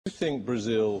Do you think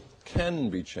Brazil can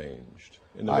be changed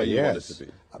in the way you want it to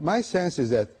be? My sense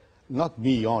is that not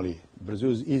me only.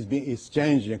 Brazil is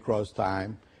changing across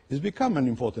time. It's become an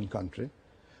important country.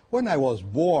 When I was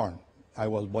born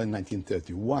in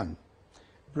 1931.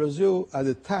 Brazil at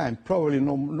the time, probably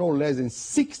no less than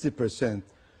 60%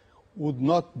 would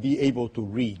not be able to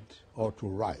read or to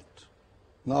write.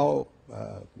 Now,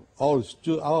 all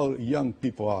young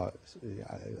people are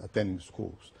attending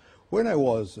schools. When I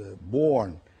was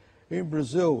born in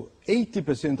Brazil,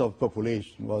 80% of the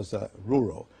population was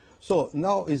rural. So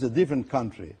now it's a different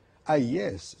country.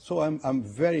 Yes, so I'm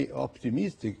very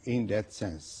optimistic in that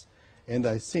sense. And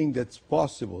I think that's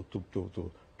possible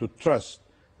to trust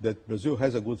that Brazil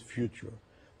has a good future,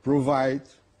 provide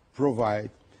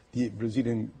the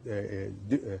Brazilian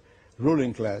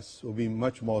ruling class will be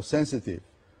much more sensitive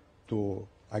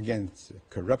against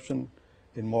corruption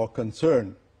and more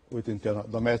concerned with internal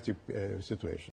domestic situation.